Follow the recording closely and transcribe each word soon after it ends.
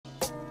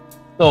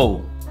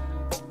So,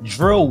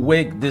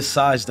 B-Wick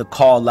decides to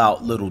call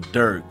out Lil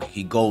Durk.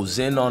 He goes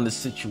in on the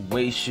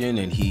situation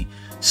and he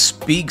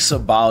speaks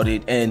about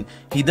it, and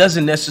he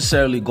doesn't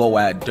necessarily go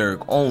at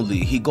Durk only.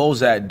 He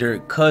goes at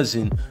Durk's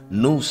cousin,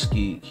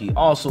 Nuski. He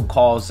also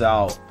calls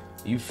out,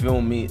 you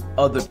feel me,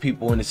 other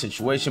people in the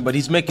situation, but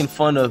he's making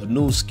fun of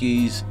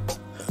Nuski's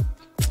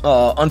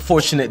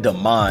unfortunate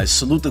demise.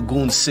 Salute the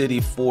Goon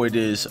City for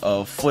this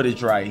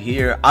footage right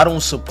here. I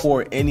don't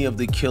support any of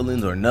the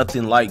killings or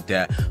nothing like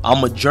that.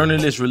 I'm a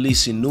journalist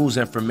releasing news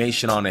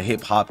information on a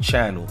hip-hop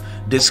channel.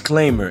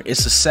 Disclaimer,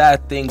 it's a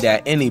sad thing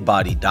that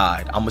anybody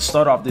died. I'm gonna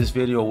start off this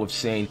video with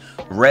saying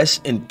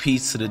rest in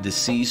peace to the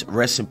deceased,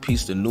 rest in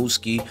peace to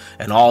Nuski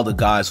and all the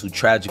guys who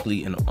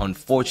tragically and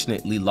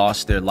unfortunately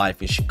lost their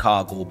life in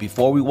Chicago.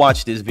 Before we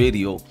watch this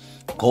video,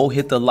 go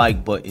hit the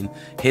like button,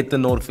 hit the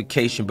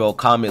notification bell,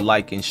 comment,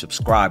 like, and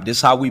subscribe. This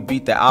is how we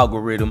beat the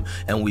algorithm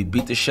and we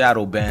beat the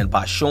shadow ban,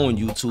 by showing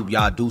YouTube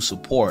y'all do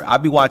support. I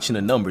be watching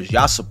the numbers.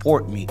 Y'all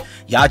support me.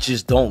 Y'all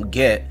just don't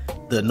get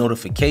the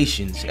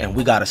notifications, and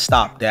we got to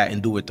stop that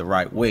and do it the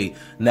right way.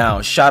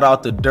 Now, shout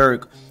out to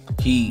Durk.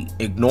 He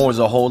ignores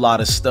a whole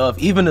lot of stuff.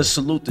 Even a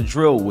salute to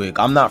B-Wick.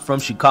 I'm not from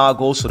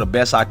Chicago, so the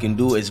best I can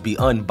do is be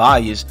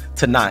unbiased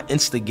to not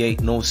instigate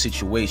no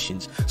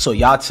situations. So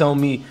y'all tell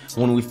me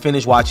when we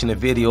finish watching the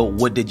video,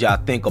 what did y'all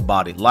think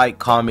about it? Like,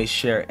 comment,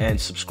 share, and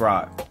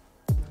subscribe.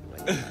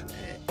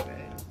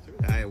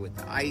 With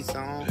the ice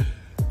on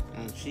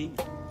cheek.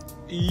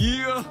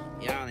 Yeah.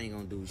 Y'all ain't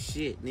gonna do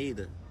shit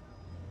neither.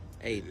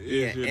 Hey,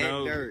 Yes, yeah,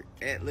 you know.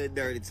 at Lil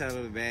Durk, tell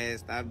him, man,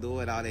 stop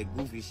doing all that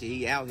goofy shit.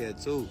 He out here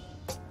too.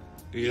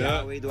 He Yeah.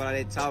 always doing all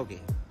that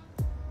talking.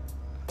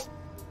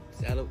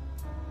 Tell him,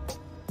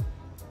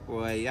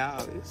 boy,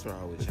 y'all, what's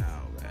wrong with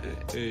y'all, man?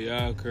 Hey,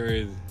 y'all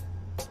crazy.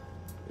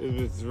 It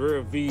was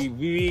real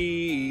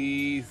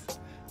BBs.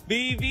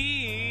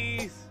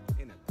 BBs.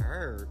 In the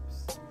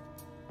burbs.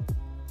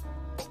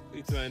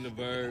 We trying the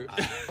bird.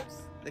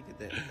 Look at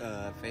that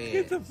fans.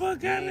 Get the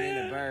fuck out of We ain't in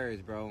here. the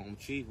birds, bro. On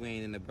Chief, we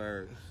ain't in the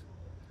birds.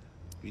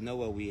 You know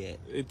where we at.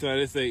 They trying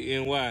to say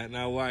NY,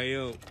 not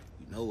YM.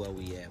 You know where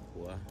we at,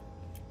 boy.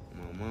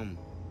 My mama.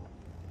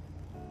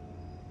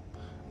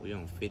 We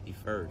on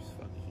 51st.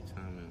 Fuck is you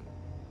talking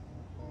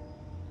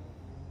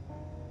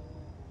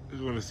about?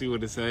 Just want to see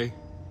what it say.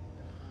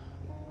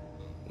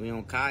 We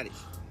on Cottage.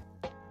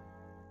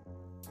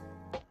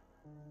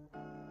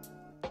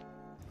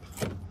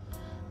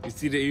 You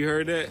see that? You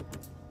heard that?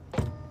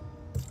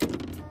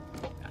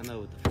 I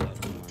know what the fuck,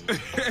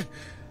 man.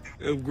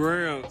 Them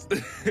grams. I know what the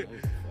fuck.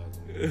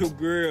 Them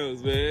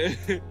grams, man.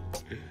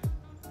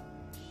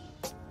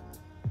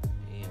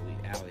 And we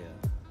out here.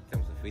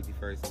 Comes to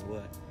 51st and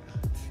what?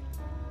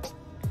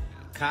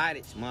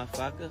 Cottage,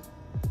 motherfucker.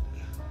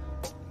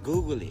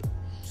 Google it,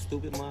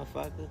 stupid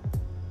motherfucker.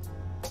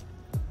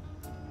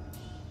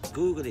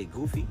 Google it,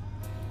 goofy.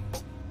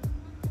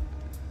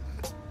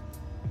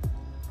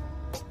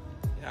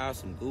 Y'all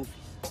some goofies.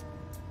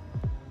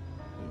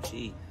 Some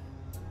cheese.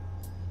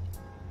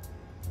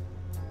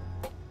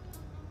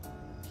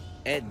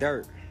 At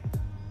Dirt.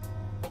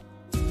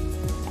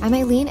 I'm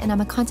Eileen, and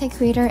I'm a content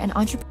creator and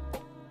entrepreneur.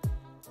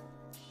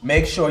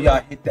 Make sure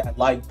y'all hit that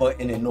like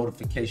button and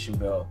notification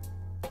bell.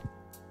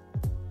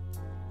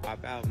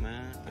 Pop out,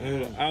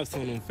 man. I was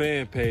on them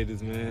fan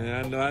pages,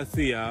 man. I know I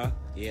see y'all.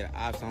 Yeah, the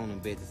ops on them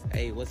bitches.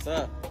 Hey, what's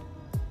up?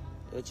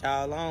 What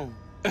y'all on?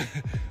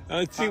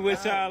 I'm see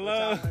what y'all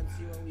on.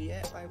 See where we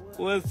at? Like what?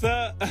 What's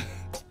up?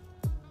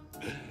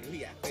 We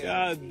got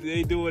Y'all,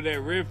 they doing that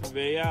riffing,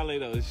 man. Y'all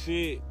ain't no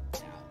shit.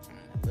 Y'all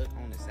trying to look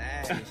on the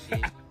side and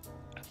shit.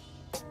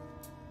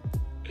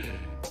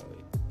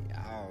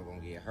 Y'all gonna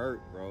get hurt,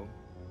 bro.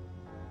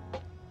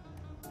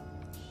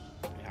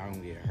 Y'all gonna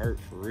get hurt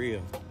for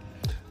real.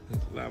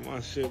 Like my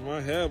shit,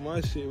 my hair,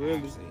 my shit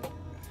really.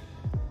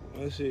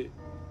 My shit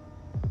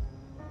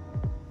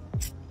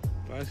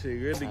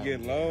really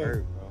getting low.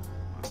 Hurt, bro.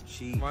 I'm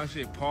cheap. My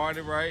shit party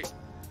right.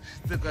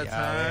 She took her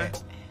time.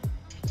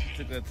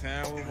 Took her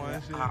time with my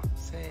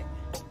shit.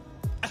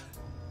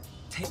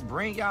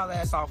 Bring y'all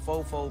ass off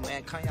fofo,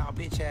 man. Come y'all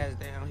bitch ass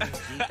down here,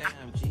 G.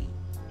 Damn, G.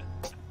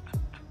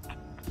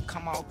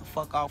 Come off the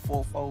fuck off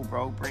fofo,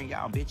 bro. Bring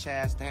y'all bitch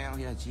ass down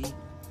here, G.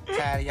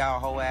 Tired of y'all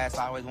whole ass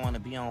always want to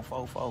be on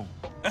fofo.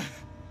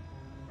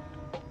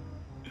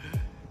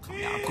 Come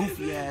y'all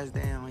goofy ass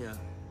down here.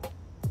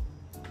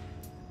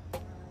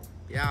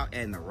 Y'all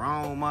and the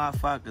wrong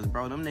motherfuckers,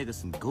 bro. Them niggas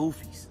some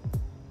goofies.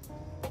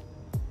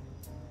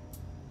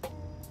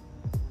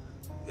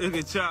 Look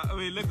at Chop. I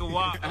mean, look at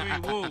Wop. I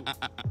mean, Woo.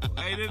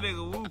 Hey, this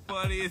nigga Woo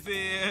funny as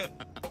hell.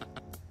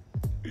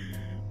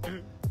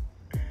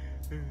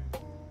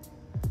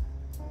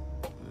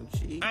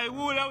 Hey,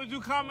 Woo, that was you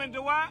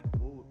commenting, what?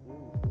 Woo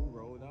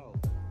rolled off.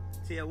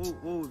 Tell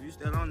Woo, if you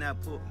still on that,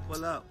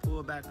 pull up,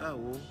 pull back up,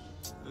 Woo.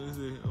 Let me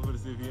see. I'm gonna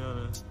see if he on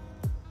there.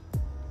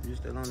 If you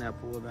still on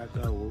that, pull back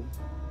up, Woo.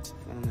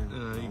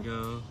 There you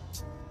go.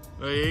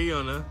 Oh, yeah, he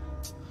on there.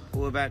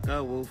 Pull back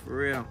up, Woo, for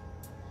real.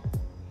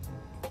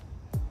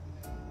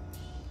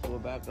 Pull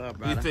back up,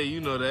 brother.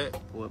 You know that.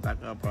 Pull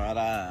back up,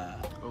 brother.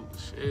 Oh,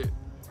 shit.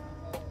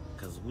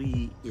 Cause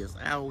we is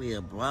out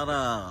here,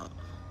 brother.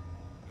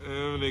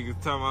 Them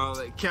niggas talking about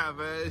that cap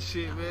ass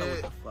shit, What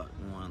man. the fuck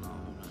going on,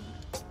 man?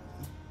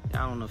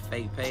 Y'all on the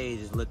fake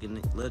pages looking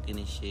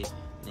and shit.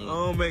 I Nigga.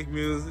 don't make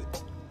music.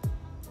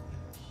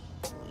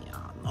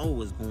 Y'all know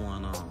what's going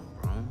on,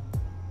 bro.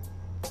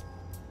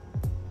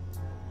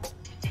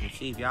 And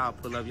Chief, y'all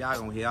pull up, y'all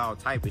gonna hear all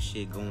type of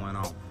shit going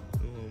on.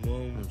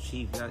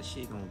 Chief, that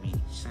shit gonna be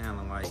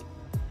sounding like.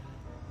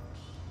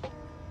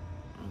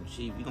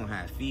 Chief, you gonna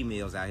have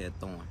females out here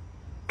throwing.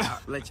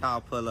 Let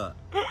y'all pull up.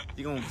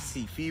 You gonna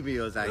see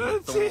females out here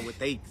throwing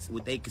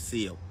what they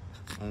conceal.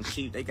 On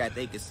Chief, they got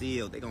they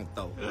concealed. They gonna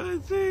throw.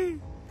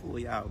 Pull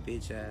y'all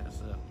bitch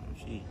ass up. On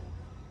Chief.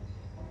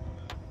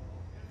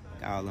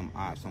 Got all them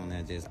ops on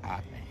there just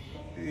opping.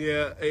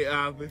 Yeah, hey,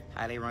 Alvin.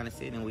 How they run the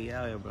city and we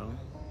out here, bro?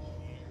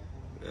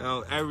 You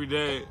know, every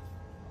day.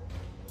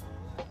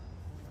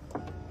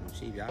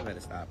 Chief, y'all better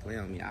stop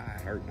playing with me. I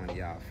hurt one of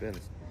y'all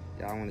feelings.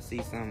 Y'all want to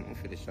see something? I'm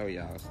finna show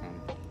y'all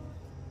something.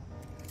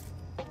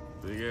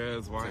 Big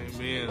ass white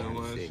men and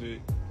all that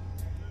shit.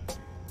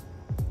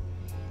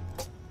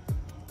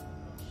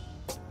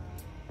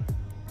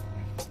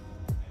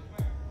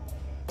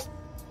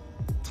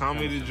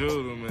 Tommy the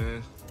Jeweler,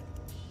 man.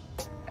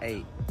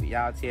 Hey,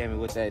 y'all tell me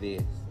what that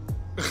is.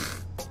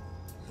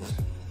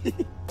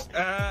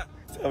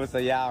 So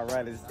y'all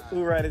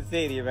who run the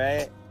city,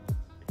 man?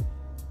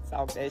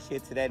 Talk that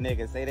shit to that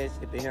nigga. Say that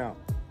shit to him.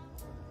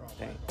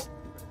 Okay.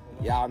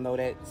 Y'all know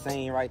that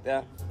scene right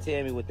there?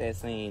 Tell me what that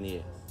scene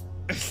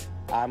is.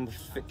 I'm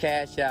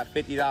cash out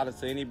 $50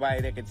 to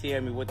anybody that can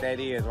tell me what that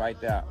is right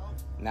there.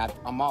 Now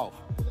I'm off.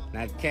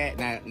 Now tip.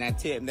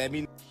 Let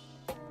me.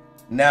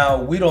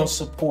 Now, we don't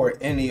support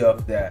any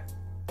of that.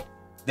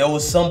 There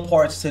was some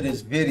parts to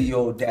this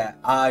video that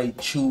I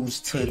choose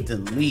to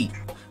delete.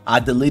 I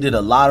deleted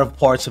a lot of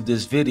parts of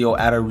this video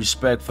out of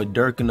respect for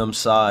Durk and them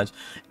sides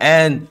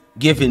and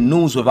giving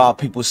news without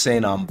people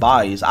saying I'm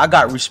biased. I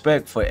got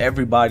respect for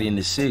everybody in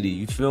the city,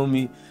 you feel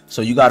me?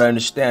 So you gotta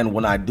understand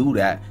when I do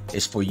that,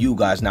 it's for you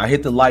guys. Now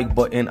hit the like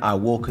button, I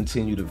will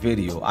continue the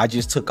video. I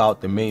just took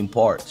out the main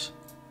parts.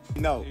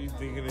 No. You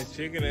thinking of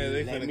chicken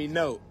ass? Let me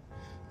know.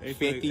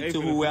 50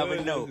 to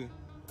whoever know.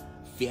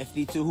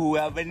 50 to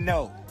whoever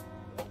know.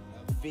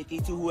 50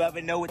 to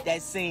whoever know what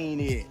that scene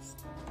is.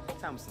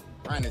 Tell me some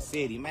run the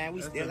city, man.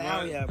 We still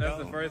out here, bro.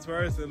 That's the first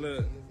person,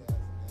 look.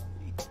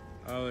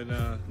 Oh,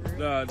 no.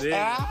 No, dude.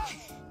 Fuck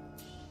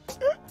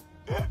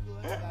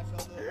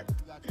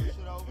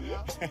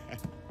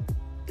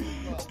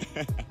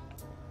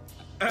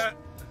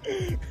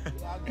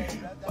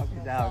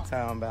you dog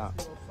talking about?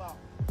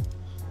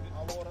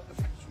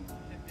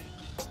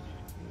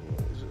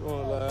 What you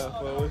want to laugh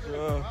for? What you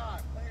want?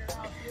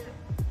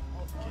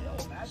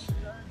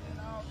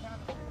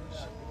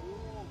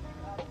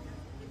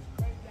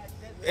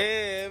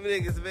 Hey,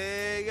 niggas,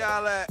 man.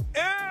 Y'all like,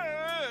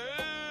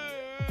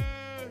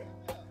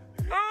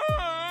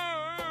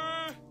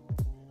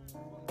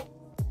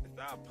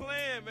 stop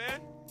playing, man.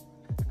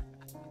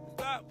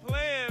 Stop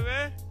playing,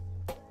 man.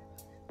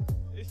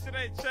 This shit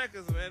ain't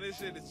checkers, man. This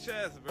shit is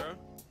chess, bro.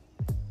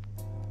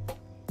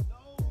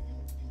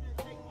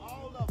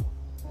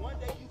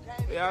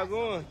 Where y'all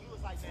going?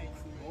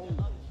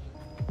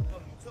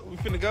 We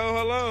finna go?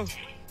 Hold on.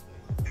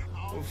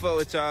 We'll fuck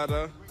with y'all,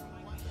 though.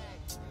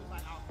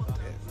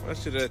 My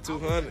shit at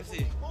 200.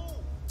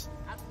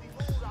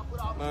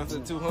 Nah, it's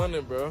at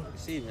 200, bro.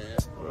 See, man.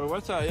 Bro,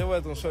 watch out. Your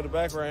ass gonna show the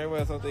background. Your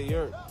ass out there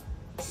yurt.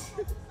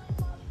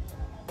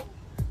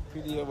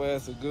 PD, your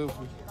ass a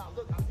goofy.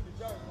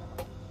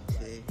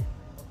 See?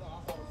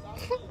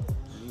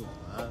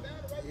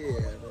 Yeah,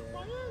 man.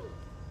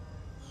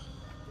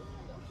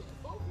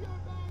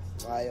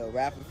 Why yo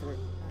rapping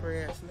for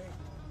ass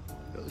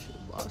nigga? Yo,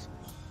 shit, boss.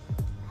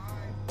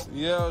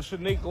 Yo,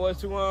 Shanika,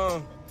 what you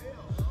want?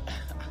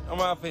 I'm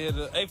out for here.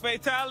 Hey,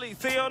 Fatality,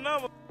 see your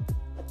number.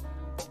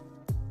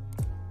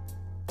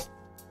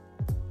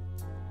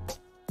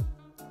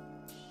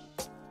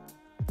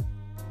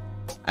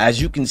 As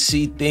you can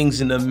see,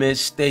 things in the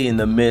mist stay in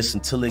the mist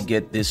until it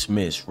get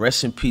dismissed.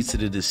 Rest in peace to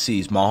the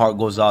deceased. My heart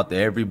goes out to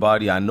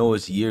everybody. I know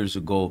it's years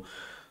ago,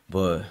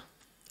 but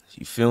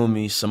you feel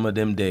me? Some of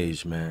them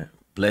days, man.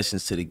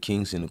 Blessings to the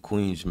kings and the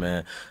queens,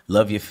 man.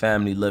 Love your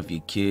family, love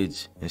your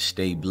kids, and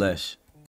stay blessed.